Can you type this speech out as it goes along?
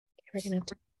We're gonna have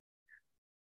to...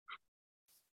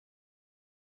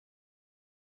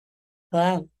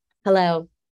 Hello. Hello.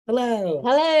 Hello.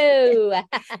 Hello.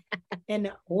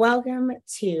 And welcome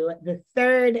to the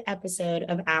third episode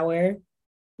of our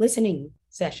listening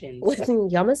sessions.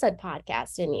 You almost said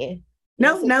podcast, didn't you?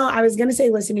 No, I was going to say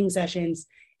listening sessions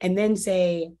and then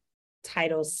say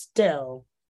title still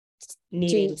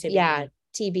needing to be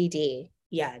TBD.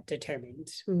 Yeah, determined.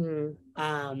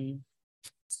 Mm-hmm.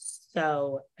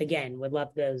 So again, would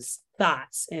love those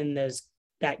thoughts and those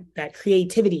that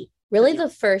creativity. Really, the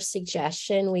first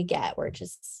suggestion we get, we're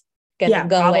just gonna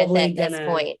go with at this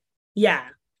point. Yeah,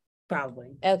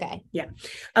 probably. Okay. Yeah.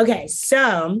 Okay.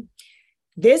 So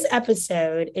this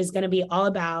episode is going to be all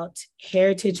about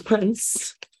Heritage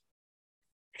Months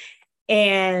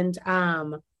and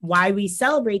why we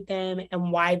celebrate them and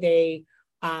why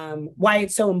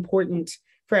it's so important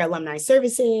for alumni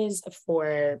services,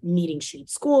 for Meeting Street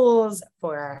Schools,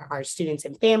 for our students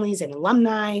and families and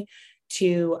alumni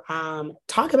to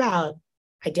talk about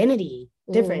identity,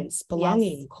 difference,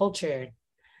 belonging, culture,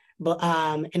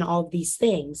 and all of these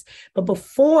things. But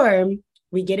before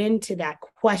we get into that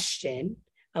question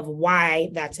of why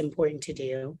that's important to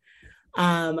do,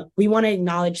 we want to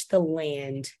acknowledge the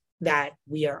land that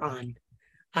we are on.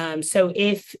 So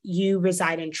if you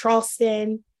reside in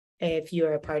Charleston, if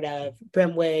you're a part of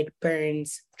Brentwood,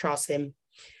 Burns, Charleston,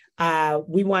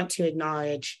 we want to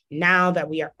acknowledge now that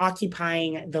we are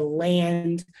occupying the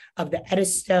land of the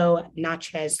Edisto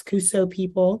Natchez Cusco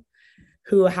people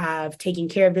who have taken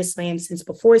care of this land since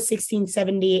before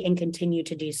 1670 and continue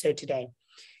to do so today.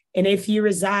 And if you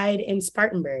reside in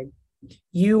Spartanburg,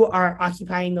 you are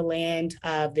occupying the land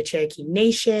of the Cherokee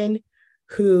Nation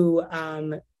who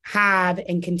have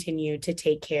and continue to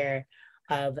take care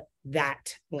of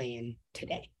that land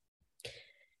today.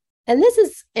 And this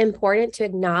is important to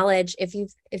acknowledge. If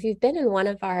you've been in one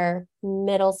of our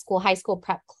middle school, high school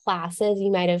prep classes,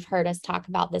 you might have heard us talk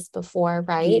about this before,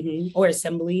 right? Mm-hmm. Or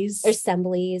assemblies.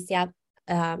 Yep.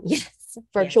 Yes.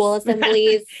 Virtual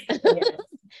assemblies. Yes.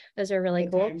 Those are really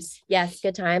good cool. Times. Yes,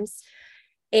 good times.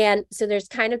 And so there's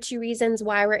kind of two reasons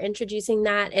why we're introducing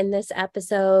that in this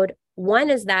episode. One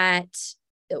is that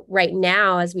right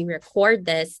now, as we record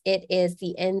this, it is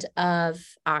the end of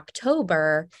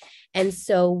October. And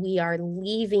so we are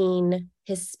leaving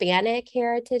Hispanic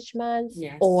Heritage Month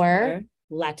or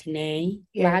Latine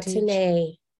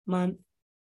Month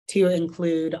to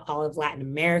include all of Latin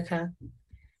America,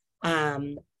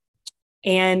 and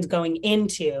going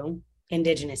into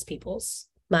Indigenous Peoples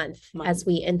Month as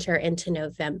we enter into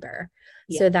November.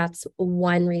 Yeah. So that's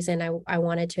one reason I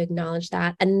wanted to acknowledge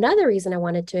that. Another reason I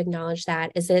wanted to acknowledge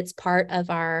that is it's part of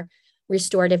our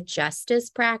restorative justice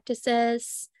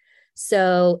practices.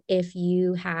 So if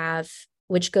you have,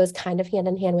 which goes kind of hand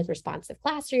in hand with responsive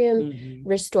classroom,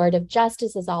 restorative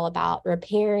justice is all about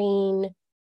repairing,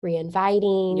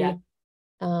 reinviting,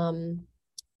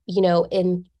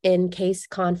 in case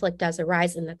conflict does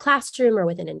arise in the classroom or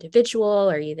with an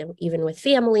individual or even with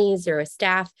families or with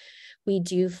staff, we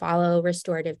do follow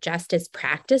restorative justice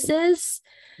practices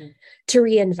to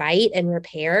reinvite and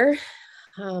repair.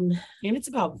 And it's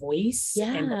about voice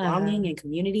and belonging and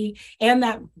community, and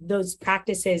that those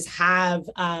practices have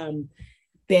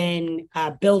been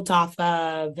built off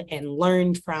of and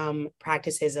learned from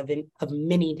practices of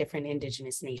many different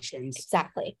Indigenous nations.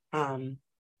 Exactly.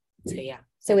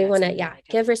 So we want to,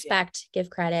 give respect,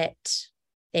 give credit,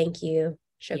 thank you,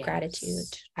 show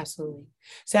gratitude. Absolutely.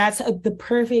 So that's the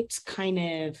perfect kind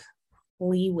of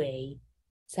leeway.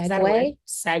 Segue.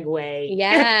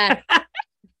 Yeah.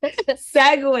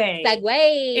 Segue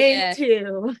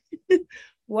into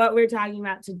what we're talking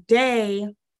about today.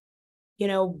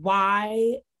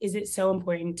 Why is it so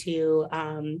important to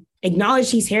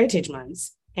acknowledge these Heritage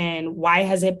Months? And why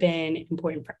has it been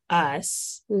important for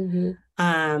us? Mm-hmm.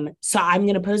 So I'm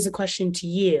going to pose the question to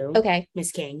you, okay,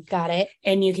 Ms. King. Got it.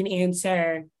 And you can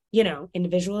answer,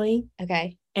 individually.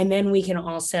 Okay. And then we can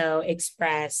also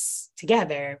express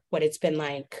together what it's been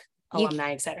like,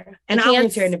 alumni, etc. And I'll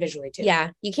answer individually too.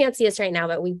 Yeah, you can't see us right now,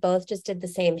 but we both just did the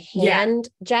same hand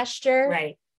gesture.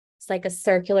 Right. It's like a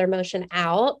circular motion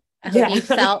out. I hope you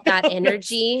felt that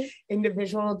energy.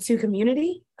 Individual to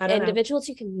community? Individual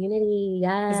to community,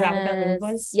 yes. Is that what that move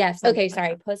was? Yes. Okay,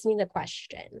 sorry. Pose me the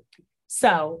question.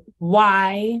 So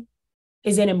why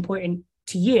is it important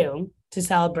to you to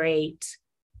celebrate,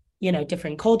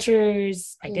 different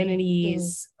cultures,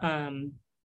 identities, and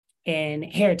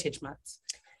Heritage Months?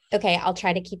 Okay, I'll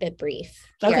try to keep it brief.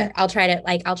 Here. Okay. I'll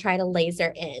try to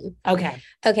laser in.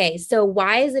 Okay, so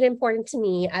why is it important to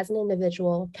me as an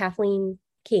individual, Kathleen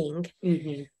King?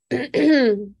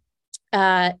 Mm-hmm.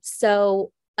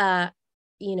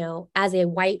 as a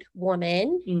white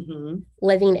woman Mm-hmm.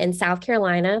 living in South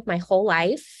Carolina my whole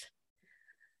life,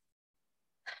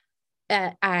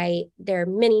 there are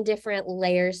many different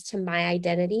layers to my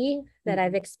identity that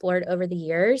I've explored over the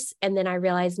years. And then I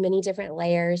realized many different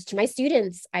layers to my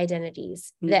students'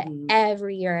 identities that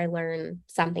every year I learn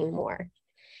something more.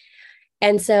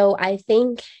 And so I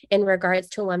think in regards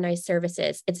to alumni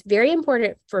services, it's very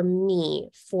important for me,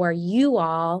 for you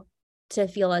all to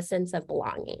feel a sense of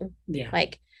belonging. Yeah.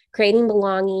 Like creating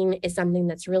belonging is something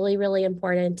that's really, really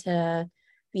important to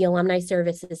the alumni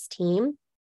services team.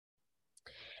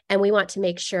 And we want to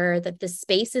make sure that the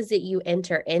spaces that you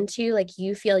enter into, like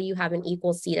you feel you have an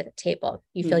equal seat at the table.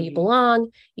 You feel you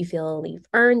belong, you feel you've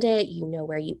earned it, you know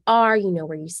where you are, you know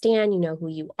where you stand, you know who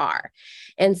you are.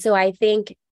 And so I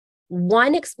think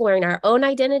exploring our own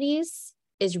identities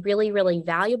is really, really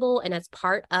valuable. And as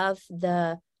part of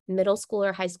the middle school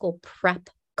or high school prep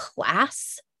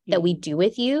class that we do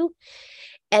with you.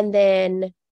 And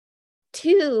then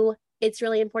 2, it's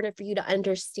really important for you to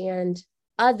understand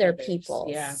other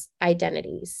people's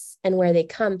identities and where they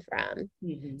come from.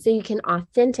 So you can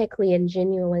authentically and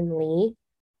genuinely,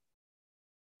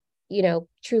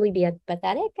 truly be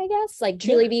empathetic, I guess, like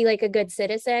truly be like a good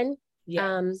citizen.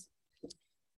 I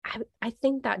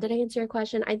think that, did I answer your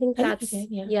question? I think that's,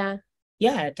 yeah,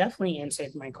 it definitely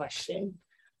answered my question.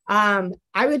 I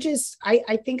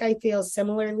think I feel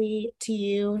similarly to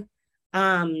you,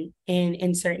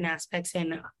 in certain aspects.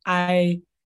 And as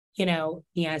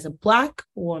a Black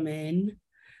woman,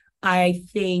 I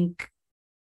think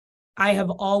I've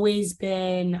always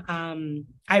cared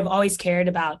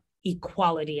about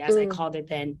equality, as I called it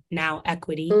then, now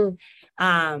equity.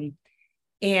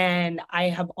 And I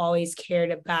have always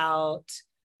cared about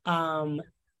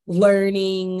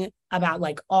learning about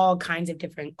like all kinds of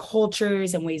different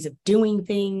cultures and ways of doing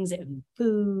things and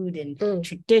food and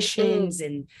traditions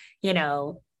and,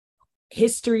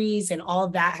 histories, and all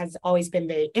of that has always been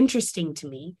very interesting to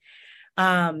me.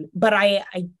 But I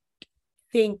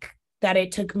think that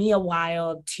it took me a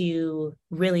while to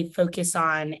really focus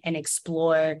on and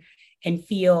explore and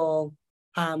feel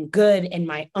good in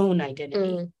my own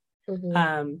identity,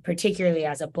 particularly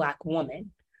as a Black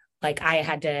woman. Like I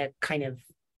had to kind of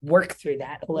work through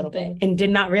that a little bit, and did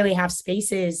not really have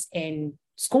spaces in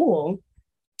school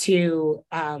to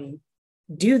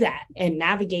do that and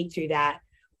navigate through that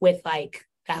with like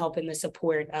the help and the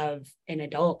support of an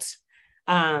adult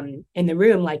in the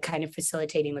room, like kind of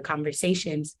facilitating the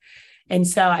conversations. And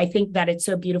so I think that it's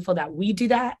so beautiful that we do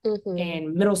that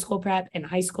in middle school prep and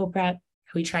high school prep.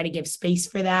 We try to give space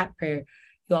for that, for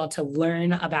you all to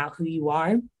learn about who you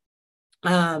are,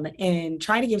 and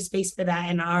try to give space for that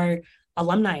in our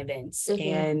alumni events,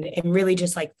 and really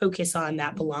just like focus on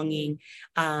that belonging,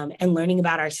 and learning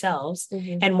about ourselves.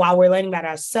 And while we're learning about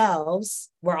ourselves,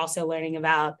 we're also learning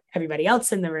about everybody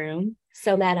else in the room.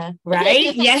 So meta,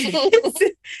 right? Yes.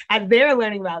 And they're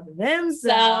learning about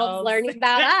themselves, learning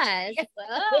about us.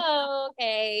 Oh,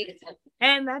 okay.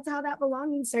 And that's how that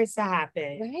belonging starts to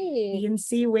happen. Right. You can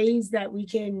see ways that we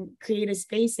can create a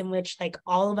space in which like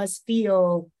all of us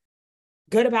feel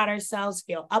good about ourselves,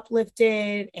 feel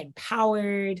uplifted,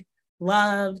 empowered,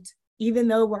 loved, even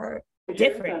though we're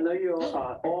different. I know you're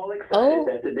all excited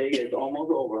that the day is almost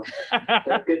over.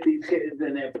 Let's get these kids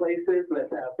in their places.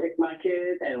 Let's pick my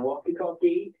kids and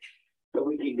walkie-talkie so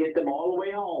we can get them all the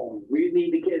way home. We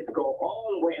need the kids to go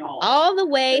all the way home. All the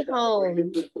way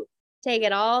home. Take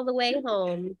it all the way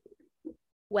home.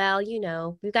 Well,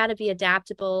 we've got to be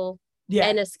adaptable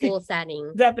in a school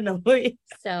setting. Definitely.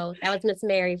 So that was Miss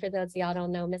Mary. For those of y'all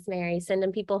don't know, Miss Mary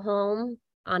sending people home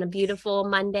on a beautiful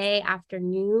Monday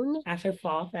afternoon. After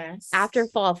Fall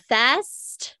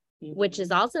Fest. Which is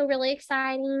also really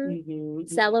exciting.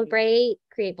 Celebrate,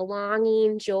 create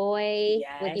belonging, joy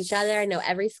with each other. I know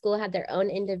every school had their own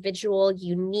individual,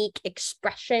 unique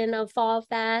expression of Fall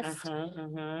Fest.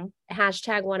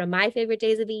 Hashtag one of my favorite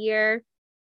days of the year.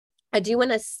 I do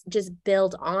want to just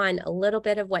build on a little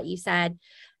bit of what you said.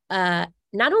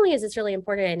 Not only is this really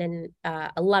important in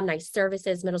alumni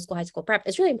services, middle school, high school prep,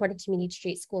 it's really important to Community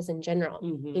Street schools in general.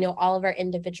 All of our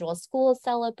individual schools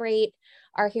celebrate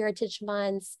our Heritage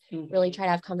Months, really try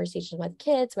to have conversations with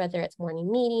kids, whether it's morning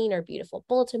meeting or beautiful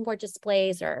bulletin board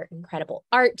displays or incredible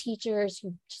art teachers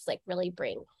who just like really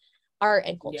bring art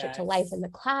and culture to life in the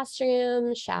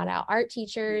classroom. Shout out art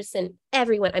teachers and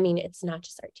everyone. I mean, it's not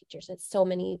just art teachers. It's so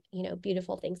many,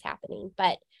 beautiful things happening,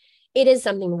 but it is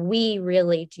something we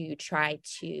really do try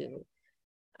to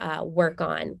work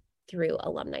on through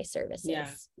alumni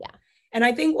services. Yeah. And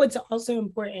I think what's also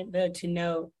important though to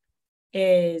note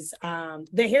is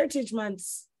the Heritage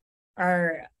Months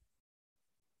are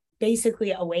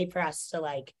basically a way for us to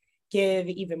like give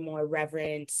even more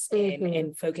reverence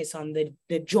and focus on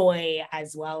the joy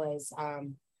as well as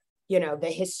you know, the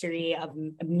history of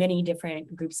many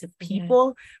different groups of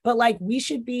people. But like we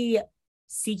should be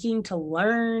seeking to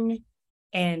learn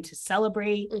and to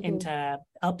celebrate and to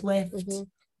uplift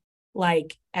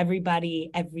like everybody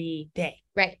every day.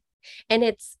 Right. And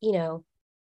it's, you know,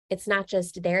 it's not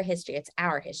just their history, it's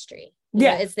our history. You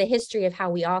know, it's the history of how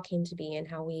we all came to be and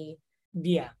how we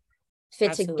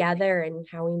fit together and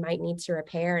how we might need to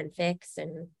repair and fix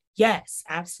and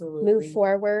move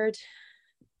forward.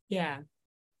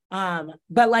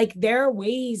 But like there are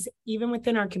ways even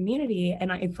within our community,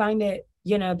 and I find it,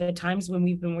 you know, the times when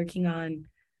we've been working on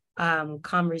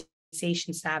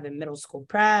conversations to have in middle school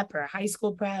prep or high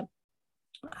school prep,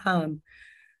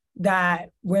 that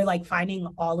we're like finding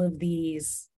all of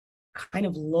these kind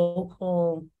of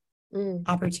local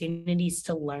opportunities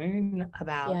to learn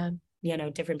about, you know,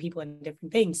 different people and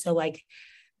different things. So like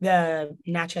the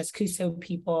Natchez Cusco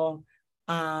people,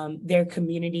 their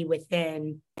community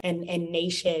within and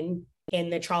nation in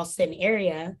the Charleston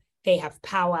area, they have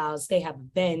powwows, they have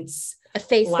events, a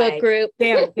Facebook group. They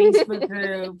have a Facebook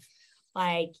group.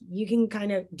 Like you can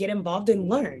kind of get involved and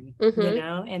learn, you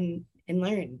know, and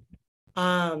learn.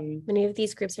 Many of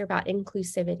these groups are about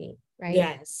inclusivity, right?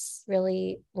 Yes.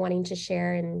 Really wanting to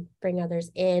share and bring others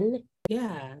in.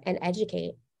 And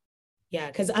educate.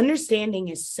 Because understanding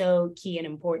is so key and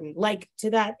important, like to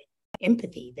that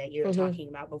empathy that you were talking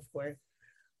about before.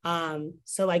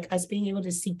 So like us being able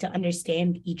to seek to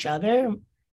understand each other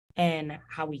and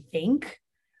how we think.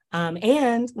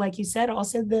 And like you said,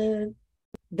 also the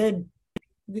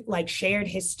like shared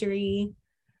history,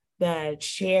 the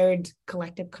shared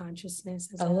collective consciousness,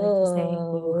 as I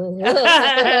like to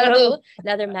say.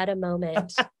 Another meta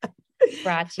moment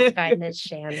brought to you by Ms.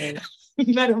 Shannon.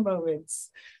 Meta moments.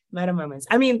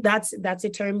 I mean, that's a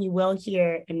term you will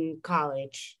hear in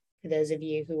college for those of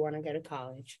you who want to go to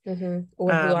college. Or who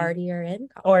already are in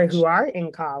college. Or who are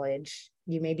in college.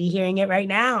 You may be hearing it right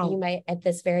now. You might at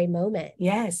this very moment.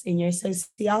 Yes, in your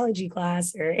sociology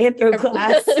class or anthro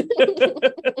class.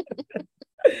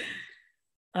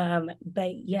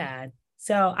 But yeah,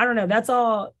 so I don't know. That's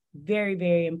all very,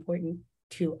 very important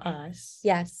to us.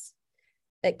 Yes.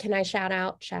 But can I shout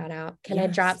out? Can I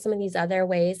drop some of these other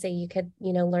ways that you could,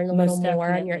 you know, learn a little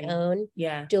more on your own?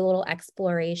 Do a little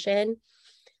exploration.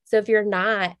 So if you're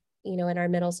not, you know, in our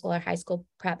middle school or high school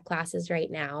prep classes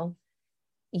right now,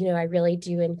 you know, I really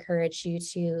do encourage you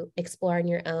to explore on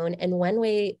your own. And one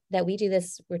way that we do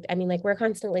this, I mean, like we're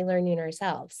constantly learning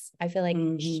ourselves. I feel like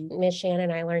Miss Shannon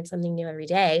and I learn something new every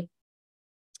day.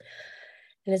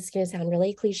 And it's going to sound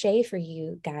really cliche for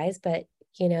you guys, but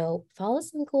you know, follow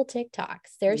some cool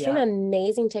TikToks. There's some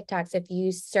amazing TikToks if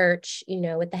you search, you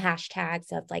know, with the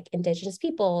hashtags of like Indigenous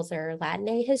peoples or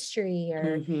Latina history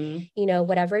or, you know,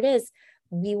 whatever it is.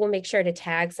 We will make sure to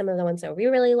tag some of the ones that we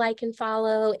really like and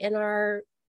follow in our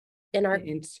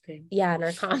Instagram. In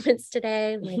our comments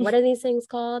today. Like, what are these things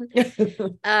called?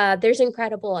 There's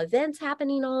incredible events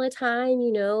happening all the time,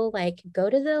 you know, like go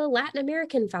to the Latin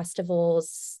American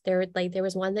festivals. There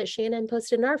was one that Shannon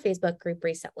posted in our Facebook group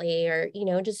recently, or, you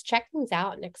know, just check things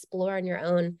out and explore on your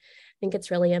own. I think it's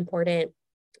really important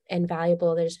and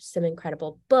valuable. There's some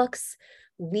incredible books.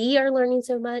 We are learning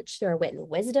so much through our Wit and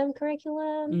Wisdom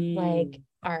curriculum. Like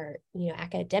our, you know,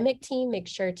 academic team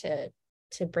makes sure to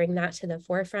bring that to the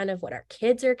forefront of what our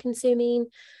kids are consuming.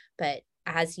 But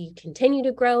as you continue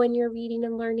to grow in your reading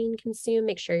and learning,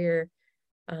 make sure you're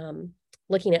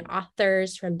looking at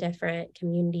authors from different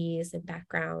communities and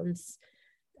backgrounds.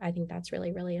 I think that's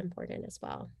really, really important as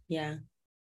well. Yeah.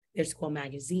 There's school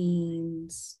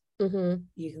magazines. You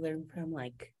can learn from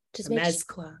like just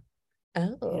Mezcla.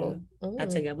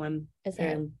 That's a good one.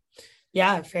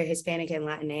 For Hispanic and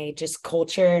Latin, just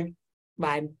culture,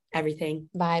 vibe, everything.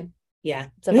 Yeah,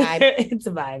 it's a vibe. It's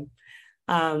a vibe.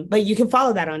 But you can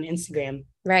follow that on Instagram.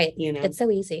 Right. You know, it's so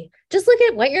easy. Just look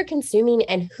at what you're consuming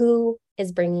and who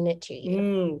is bringing it to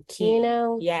you. You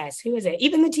know? Yes. Who is it?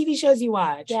 Even the TV shows you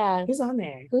watch. Yeah. Who's on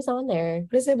there? What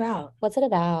is it about? What's it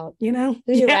about? You know?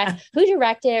 Who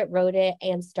directed, wrote it,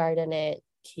 and starred in it?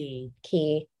 Key.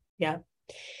 Yeah.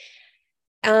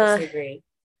 So great.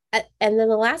 And then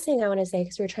the last thing I want to say,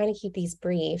 because we're trying to keep these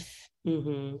brief,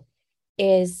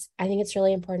 is I think it's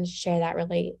really important to share that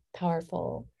really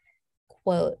powerful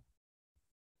quote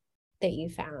that you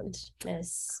found,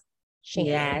 Miss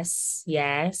Shannon.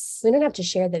 Yes. We don't have to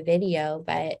share the video,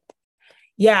 but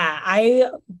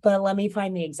but let me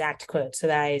find the exact quote so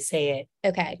that I say it.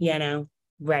 Okay. You know,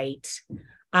 right.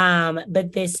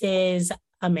 But this is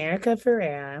America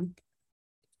Ferrera,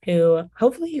 who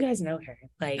hopefully you guys know her.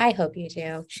 Like, I hope you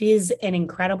do. she's an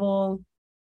incredible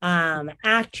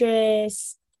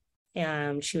actress.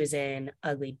 She was in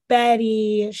Ugly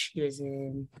Betty. She was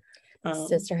in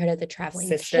Sisterhood of the Traveling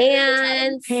Sisterhood of the Traveling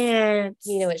Pants. Pants.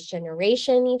 You know which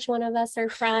generation each one of us are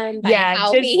from by Yeah,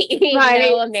 how just we by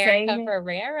know America saying it.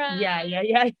 Ferrera.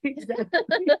 Yeah,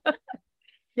 exactly.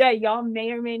 Yeah, y'all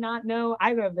may or may not know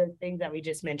either of those things that we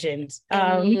just mentioned.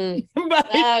 Mhm. But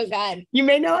Oh God. you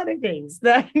may know other things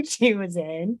that she was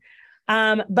in.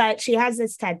 But she has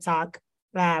this TED Talk,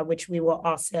 which we will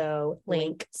also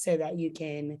link so that you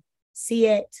can see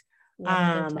it. Love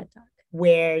a good TED Talk.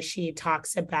 Where she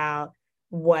talks about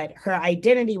what her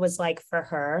identity was like for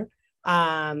her,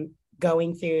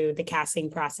 going through the casting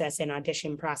process and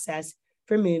audition process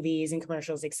for movies and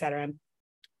commercials, etc.,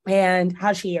 and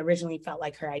how she originally felt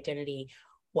like her identity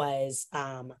was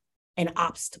an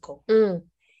obstacle,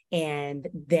 and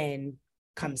then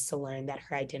comes to learn that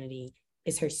her identity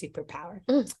is her superpower.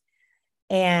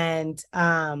 And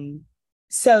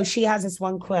so she has this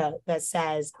one quote that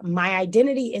says, "My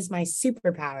identity is my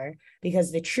superpower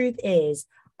because the truth is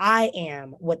I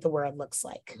am what the world looks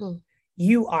like.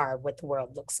 You are what the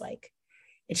world looks like."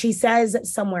 And she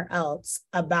says somewhere else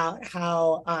about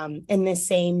how in this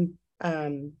same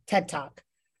TED Talk,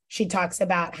 she talks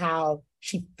about how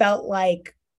she felt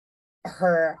like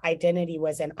her identity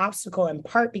was an obstacle in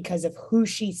part because of who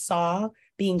she saw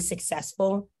being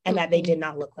successful and that they did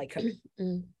not look like her.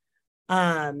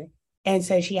 And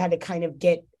so she had to kind of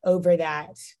get over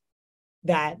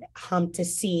that hump to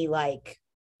see like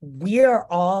we're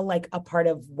all like a part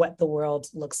of what the world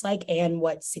looks like and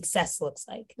what success looks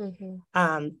like.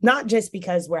 Not just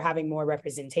because we're having more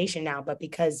representation now, but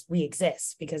because we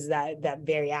exist, because that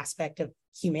very aspect of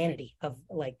humanity of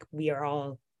like we are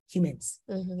all humans,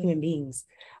 human beings,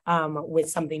 with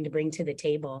something to bring to the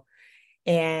table.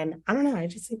 And I don't know, I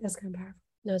just think that's kind of powerful.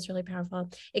 No, it's really powerful.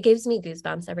 It gives me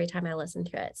goosebumps every time I listen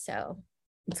to it. So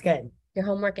it's good. Your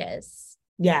homework is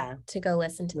to go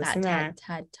listen to that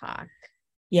TED Talk.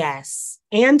 Yes.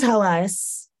 And tell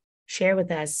us, share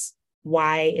with us,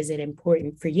 why is it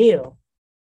important for you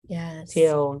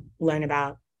to learn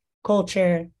about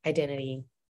culture, identity,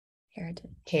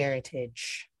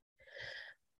 heritage.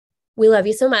 We love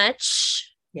you so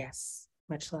much. Yes.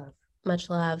 Much love. Much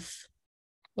love.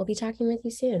 We'll be talking with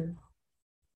you soon.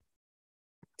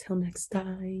 Till next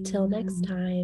time. Till next time.